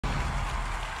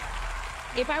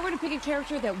If I were to pick a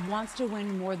character that wants to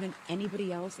win more than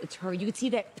anybody else, it's her. You could see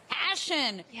that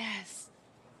passion. Yes.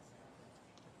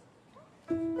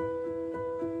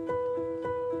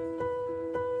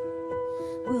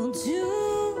 We'll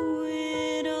do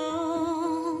it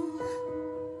all,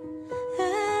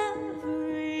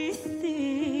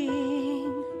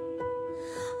 everything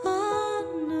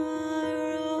on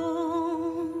our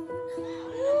own.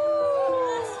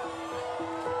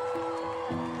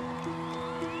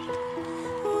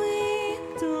 We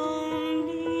don't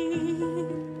need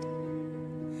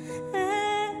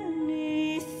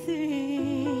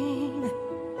anything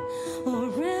or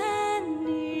anyone.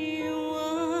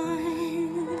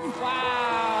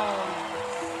 Wow.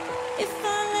 If I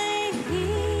lay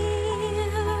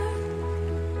here,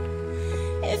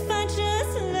 if I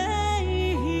just lay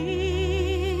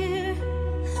here,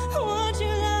 would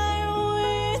you lie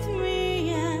with me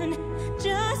and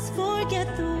just forget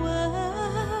the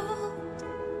world?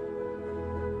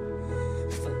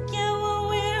 Forget what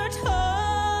we're told.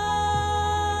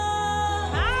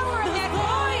 Power, that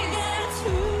Before you voice. get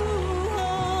too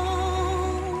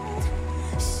old,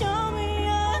 show me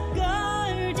a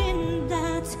garden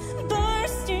that's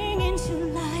bursting into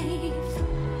life.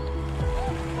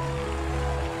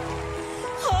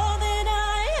 All that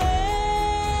I am,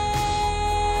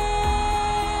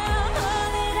 all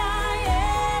that I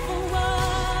ever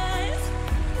was,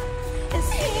 is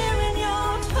here in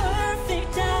your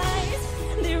perfect eyes.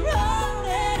 They're all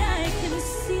that I can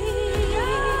see.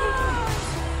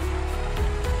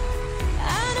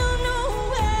 I don't know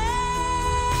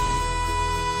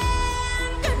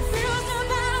when, confused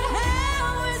about how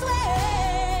as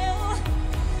well.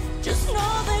 Just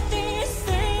know that these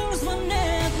things will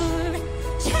never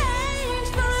change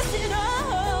for us at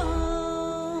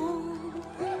all.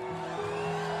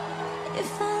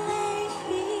 If I lay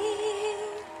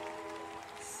here,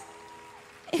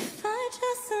 if I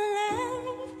just lay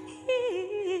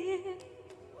here,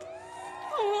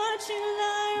 would you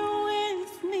lie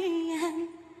with me and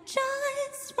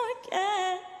just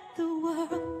forget the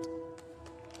world?